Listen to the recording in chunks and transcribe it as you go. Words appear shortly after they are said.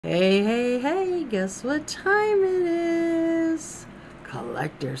Hey, hey, hey, guess what time it is?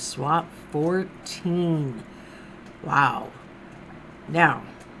 Collector Swap 14. Wow. Now,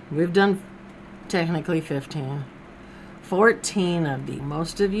 we've done technically 15. 14 of the,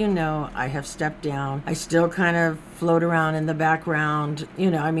 most of you know, I have stepped down. I still kind of float around in the background.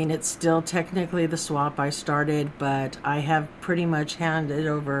 You know, I mean, it's still technically the swap I started, but I have pretty much handed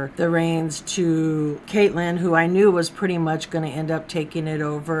over the reins to Caitlin, who I knew was pretty much going to end up taking it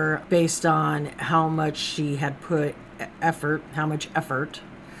over based on how much she had put how much effort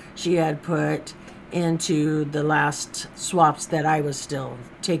she had put into the last swaps that I was still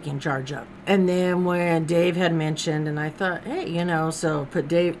taking charge of. And then when Dave had mentioned, and I thought, hey, you know, so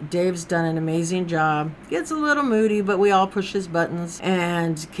Dave's done an amazing job. Gets a little moody, but we all push his buttons.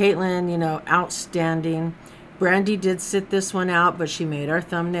 And Caitlin, you know, outstanding. Brandy did sit this one out, but she made our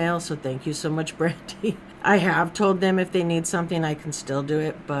thumbnail, so thank you so much, Brandy. I have told them if they need something, I can still do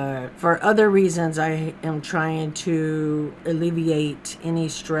it, but for other reasons, I am trying to alleviate any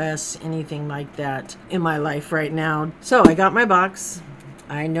stress, anything like that in my life right now. So I got my box.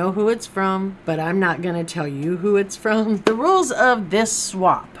 I know who it's from, but I'm not going to tell you who it's from. The rules of this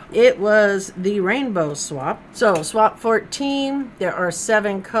swap. It was the rainbow swap. So swap 14, there are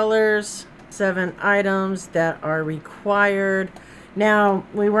 7 colors, 7 items that are required. Now,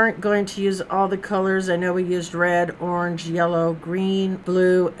 we weren't going to use all the colors. I know we used red, orange, yellow, green,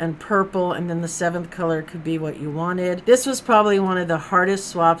 blue, and purple, and then the 7th color could be what you wanted. This was probably one of the hardest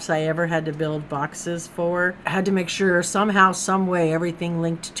swaps I ever had to build boxes for. I had to make sure somehow, some way, everything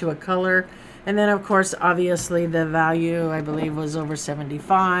linked to a color. And then, of course, obviously, the value, I believe, was over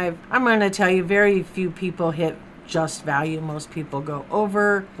 75. I'm going to tell you, very few people hit just value. Most people go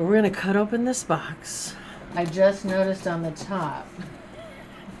over. But we're going to cut open this box. I just noticed on the top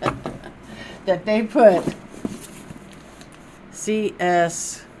that they put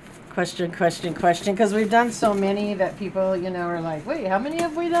CS question, because we've done so many that people, you know, are like, wait, how many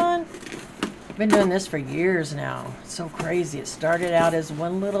have we done? I've been doing this for years now. It's so crazy. It started out as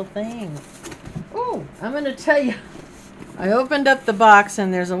one little thing. Oh, I'm going to tell you. I opened up the box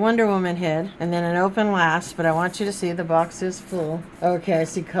and there's a Wonder Woman head and then an open last, but I want you to see the box is full. Okay, I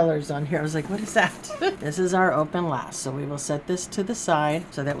see colors on here. I was like, what is that? This is our open last. So we will set this to the side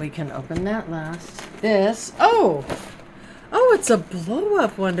so that we can open that last. This, oh, it's a blow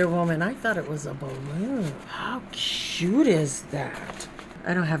up Wonder Woman. I thought it was a balloon. How cute is that?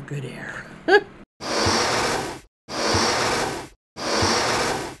 I don't have good air.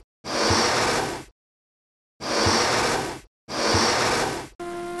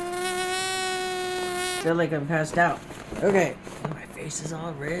 Feel like I'm passed out. Okay. My face is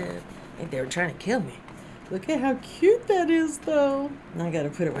all red. I think they were trying to kill me. Look at how cute that is, though. I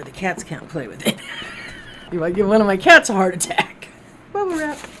gotta put it where the cats can't play with it. You might give one of my cats a heart attack. Bubble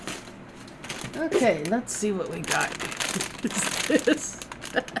wrap. Okay, let's see what we got. What is this?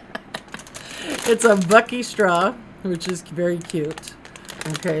 It's a Bucky straw, which is very cute.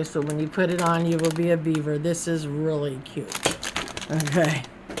 Okay, so when you put it on, you will be a beaver. This is really cute. Okay.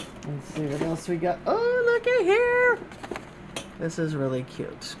 Let's see what else we got. Oh, look at here. This is really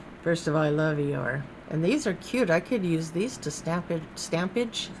cute. First of all, I love Eeyore. And these are cute. I could use these to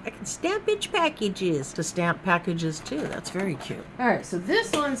stampage. I can stampage packages. To stamp packages too. That's very cute. Alright, so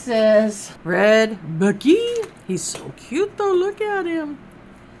this one says Red Bucky. He's so cute though. Look at him.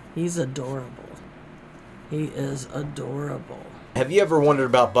 He's adorable. He is adorable. Have you ever wondered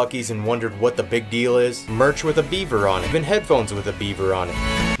about Buc-ee's and wondered what the big deal is? Merch with a beaver on it, even headphones with a beaver on it.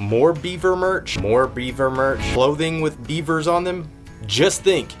 More beaver merch, clothing with beavers on them. Just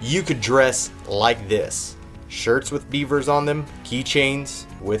think, you could dress like this. Shirts with beavers on them, keychains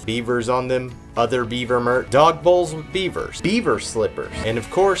with beavers on them, other beaver merch, dog bowls with beavers, beaver slippers, and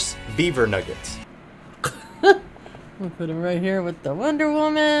of course, beaver nuggets. We'll put them right here with the Wonder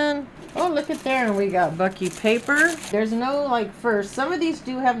Woman. Oh, look at there, and we got Bucky paper. There's no, like, first. Some of these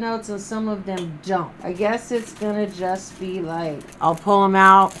do have notes, and some of them don't. I guess it's gonna just be like, I'll pull them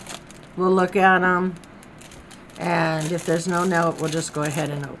out, we'll look at them, and if there's no note, we'll just go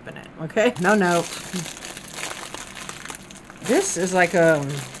ahead and open it, okay? No note. This is like a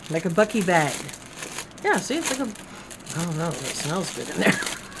Bucky bag. Yeah, see, it's like a, I don't know, it smells good in there.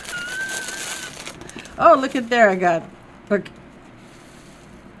 Oh, look at there, I got Bucky.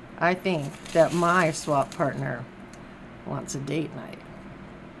 I think that my swap partner wants a date night.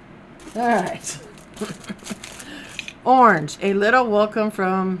 All right. Orange, a little welcome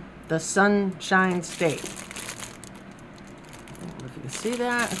from the Sunshine State. I don't know if you can see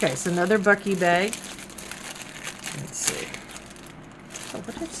that. Okay, so another Bucky bag. Let's see. Oh,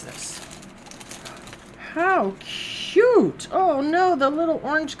 what is this? How cute. cute. Oh no, the little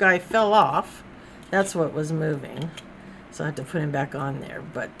orange guy fell off. That's what was moving. So I have to put him back on there.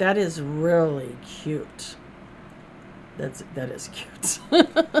 But that is really cute. That is cute.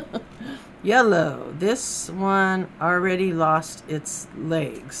 Yellow. This one already lost its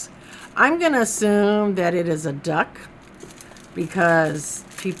legs. I'm going to assume that it is a duck because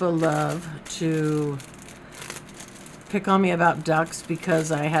people love to pick on me about ducks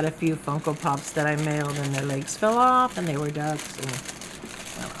because I had a few Funko Pops that I mailed and their legs fell off and they were ducks.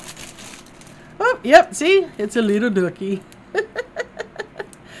 And, oh, yep, see? It's a little ducky.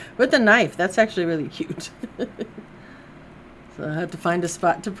 With a knife. That's actually really cute. So I have to find a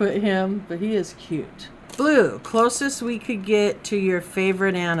spot to put him, but he is cute. Blue, closest we could get to your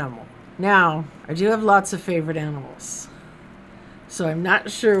favorite animal. Now, I do have lots of favorite animals. So I'm not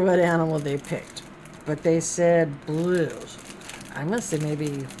sure what animal they picked. But they said blue. I'm going to say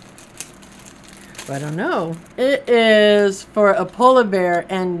maybe, I don't know. It is for a polar bear,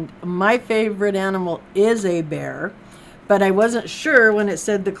 and my favorite animal is a bear. But I wasn't sure when it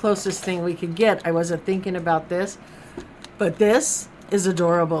said the closest thing we could get. I wasn't thinking about this. But this is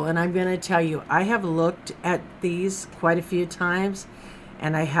adorable, and I'm going to tell you, I have looked at these quite a few times,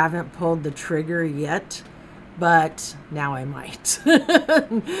 and I haven't pulled the trigger yet. But now I might.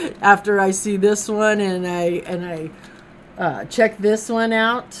 After I see this one and I check this one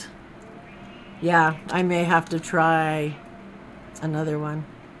out, yeah, I may have to try another one.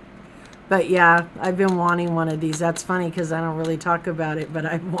 But yeah, I've been wanting one of these. That's funny because I don't really talk about it, but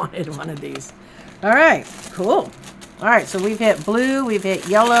I've wanted one of these. All right, cool. All right, so we've hit blue, we've hit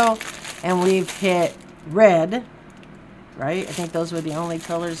yellow, and we've hit red, right? I think those were the only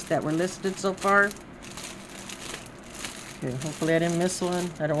colors that were listed so far. Okay, hopefully I didn't miss one.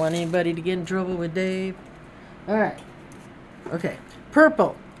 I don't want anybody to get in trouble with Dave. All right. Okay.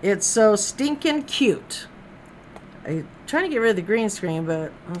 Purple. It's so stinking cute. I'm trying to get rid of the green screen,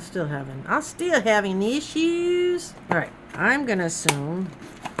 but I'm still having issues. All right. I'm going to assume.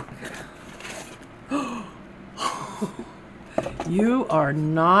 Okay. You are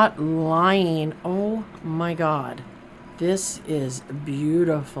not lying. Oh my God. This is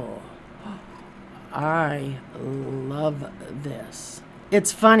beautiful. I love this.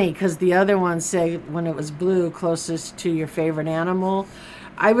 It's funny because the other ones say when it was blue, closest to your favorite animal.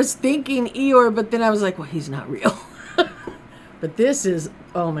 I was thinking Eeyore, but then I was like, well, he's not real. But this is,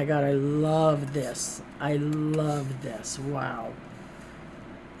 oh my God, I love this. I love this. Wow.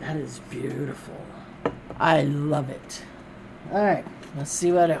 That is beautiful. I love it. All right, let's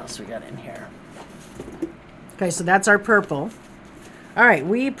see what else we got in here. Okay, so that's our purple. All right,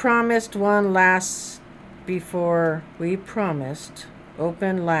 we promised one last before we promised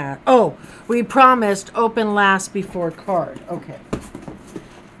open last. Oh, we promised open last before card. Okay.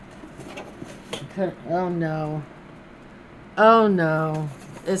 Oh no. Oh no.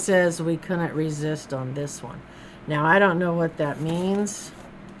 It says we couldn't resist on this one. Now I don't know what that means.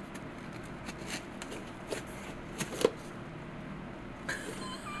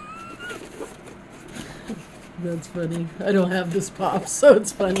 That's funny. I don't have this pop, so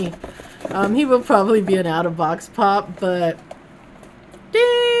it's funny. He will probably be an out-of-box pop, but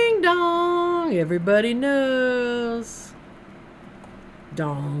ding dong, everybody knows.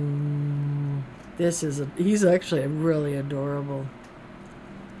 Dong. This is he's actually really adorable.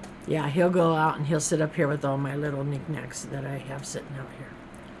 Yeah, he'll go out and he'll sit up here with all my little knickknacks that I have sitting out here.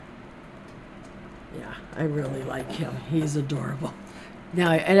 Yeah, I really like him. He's adorable.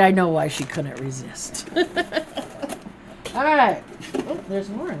 Now, and I know why she couldn't resist. All right. Oh, there's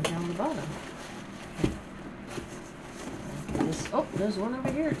more down the bottom. Oh, there's one over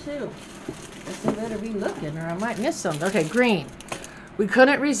here, too. Guess I better be looking or I might miss something. Okay, green. We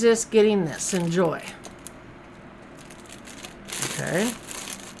couldn't resist getting this. Enjoy. Okay.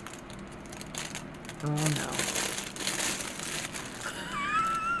 Oh, no.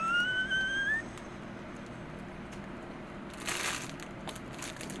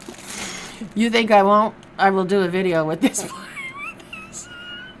 You think I won't? I will do a video with this.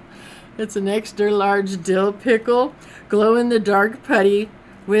 It's an extra large dill pickle, glow in the dark putty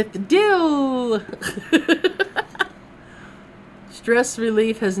with dill. Stress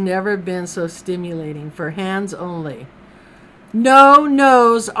relief has never been so stimulating. For hands only. No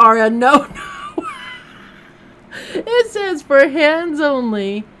no's are a no-no. It says for hands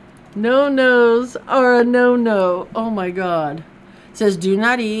only. No no's are a no-no. Oh my God. It says do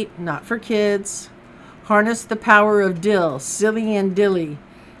not eat, not for kids. Harness the power of dill, silly and dilly.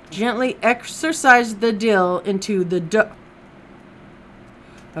 Gently exercise the dill into the dough.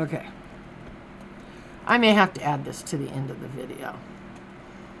 Okay. I may have to add this to the end of the video.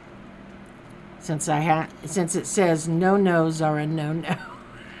 since it says no no's are a no-no.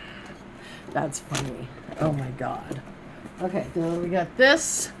 That's funny. Oh my God. Okay, then we got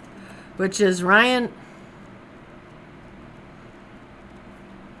this, which is Ryan.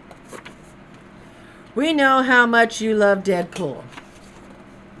 We know how much you love Deadpool.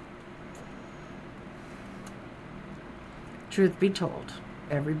 Truth be told,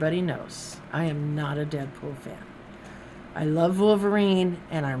 everybody knows I am not a Deadpool fan. I love Wolverine,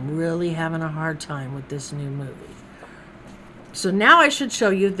 and I'm really having a hard time with this new movie. So now I should show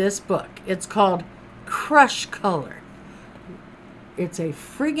you this book. It's called Crush Color. It's a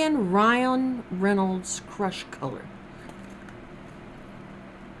friggin' Ryan Reynolds Crush Color.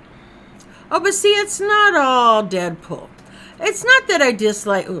 Oh, but see, it's not all Deadpool. It's not that I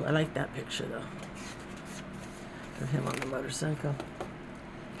dislike... Ooh, I like that picture, though. Of him on the motorcycle.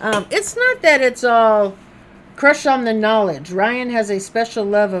 It's not that it's all Crush on the Knowledge. Ryan has a special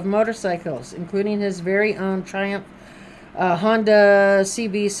love of motorcycles, including his very own Triumph Honda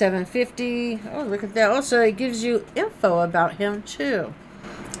CB750. Oh, look at that. Also, it gives you info about him, too.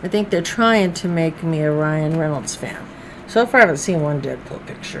 I think they're trying to make me a Ryan Reynolds fan. So far, I haven't seen one Deadpool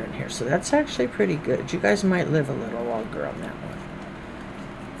picture in here, so that's actually pretty good. You guys might live a little longer on that one.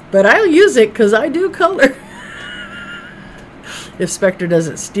 But I'll use it because I do color. If Spectre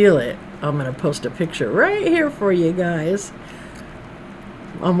doesn't steal it, I'm going to post a picture right here for you guys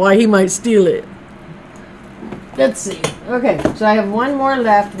on why he might steal it. Let's see. Okay, so I have one more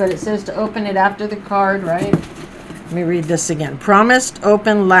left, but it says to open it after the card, right? Let me read this again. Promised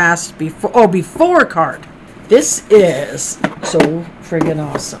open last before card. This is so friggin'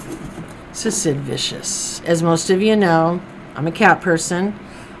 awesome. This is Sid Vicious. As most of you know, I'm a cat person.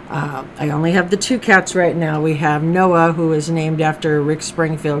 I only have the 2 cats right now. We have Noah, who is named after Rick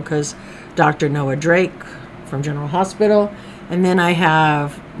Springfield because Dr. Noah Drake from General Hospital. And then I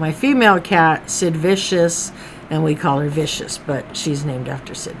have my female cat, Sid Vicious, and we call her Vicious, but she's named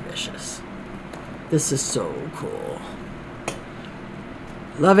after Sid Vicious. This is so cool.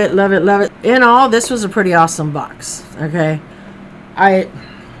 Love it, love it, love it. In all, this was a pretty awesome box, okay? I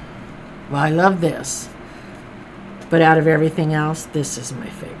love this. But out of everything else, this is my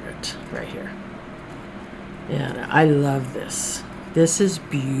favorite right here. Yeah, I love this. This is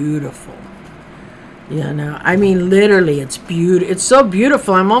beautiful. You know, I mean, literally, it's beautiful. It's so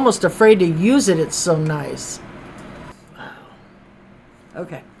beautiful, I'm almost afraid to use it. It's so nice. Wow.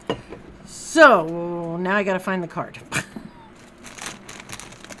 Okay. So, now I got to find the card.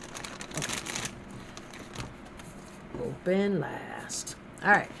 Open last.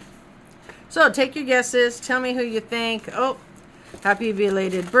 All right. So take your guesses. Tell me who you think. Oh, happy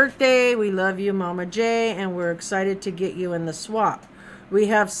belated birthday. We love you, Mama J, and we're excited to get you in the swap. We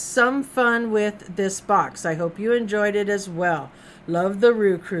have some fun with this box. I hope you enjoyed it as well. Love the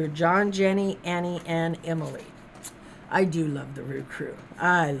Roo Crew. John, Jenny, Annie, and Emily. I do love the Roo Crew.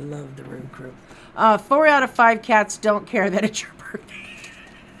 I love the Roo Crew. 4 out of 5 cats don't care that it's your birthday.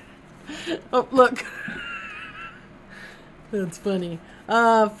 Oh, look. That's funny.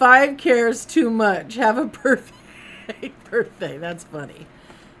 5 cares too much. Have a perfect birthday. That's funny.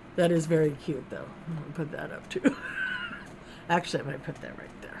 That is very cute, though. I'm going to put that up, too. Actually, I might put that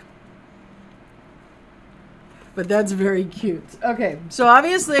right there. But that's very cute. Okay, so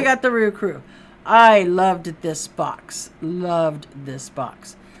obviously I got the Roo Crew. I loved this box. Loved this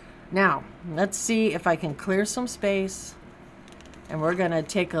box. Now, let's see if I can clear some space. And we're going to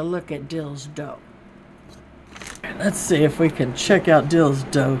take a look at Dill's dough. Let's see if we can check out Dill's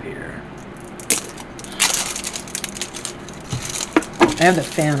dough here. I have the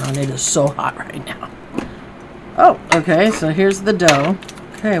fan on. It is so hot right now. Oh, okay. So here's the dough.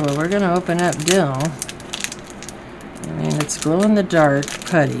 Okay, well, we're going to open up Dill. I mean, it's glow-in-the-dark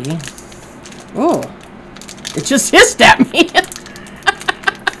putty. Oh, it just hissed at me.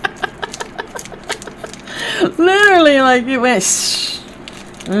 Literally, like it went, shh.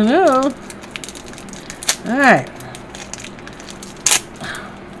 I know. All right.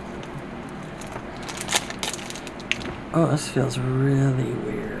 Oh, this feels really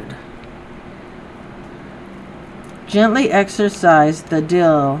weird. Gently exercise the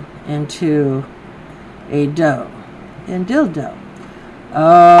dill into a dough. In dill dough.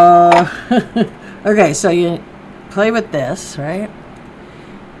 Oh. Okay, so you play with this, right?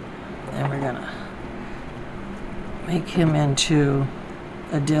 And we're going to make him into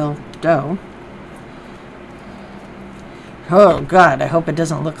a dill dough. Oh, God, I hope it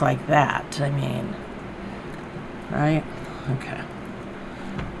doesn't look like that. I mean, right? Okay.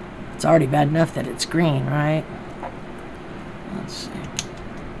 It's already bad enough that it's green, right? Let's see.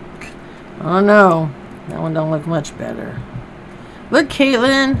 Oh, no. That one don't look much better. Look,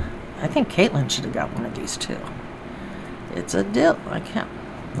 Caitlin. I think Caitlin should have got one of these too. It's a deal. I can't.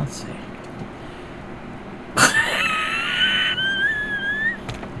 Let's see.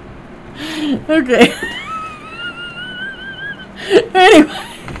 Okay. Anyway.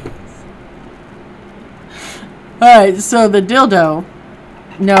 Alright, so the dildo.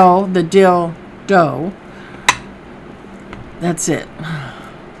 No, the dildo. That's it.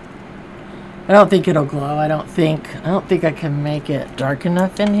 I don't think it'll glow. I don't think I can make it dark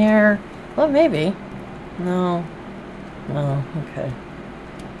enough in here. Well, maybe. No. No, okay.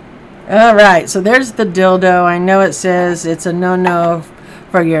 Alright, so there's the dildo. I know it says it's a no-no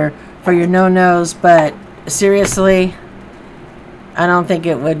for your no-nos, but seriously, I don't think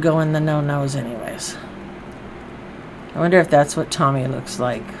it would go in the no-nos anyways. I wonder if that's what Tommy looks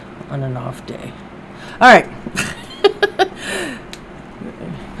like on an off day. Alright.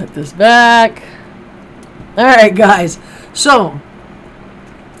 Put this back. Alright, guys. So,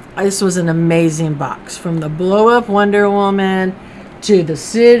 this was an amazing box. From the blow-up Wonder Woman to the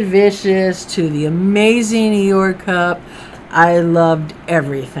Sid Vicious to the amazing Eeyore Cup. I loved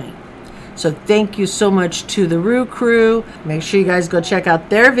everything. So thank you so much to the Roo Crew. Make sure you guys go check out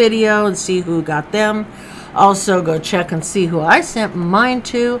their video and see who got them. Also, go check and see who I sent mine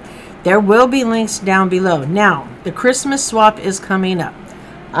to. There will be links down below. Now, the Christmas swap is coming up.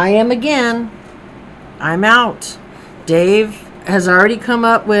 I'm out. Dave has already come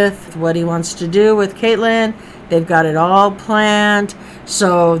up with what he wants to do with Caitlin. They've got it all planned.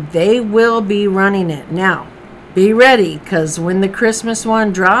 So they will be running it. Now, be ready, because when the Christmas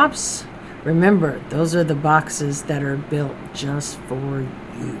one drops, remember, those are the boxes that are built just for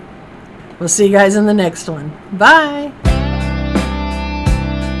you. We'll see you guys in the next one. Bye.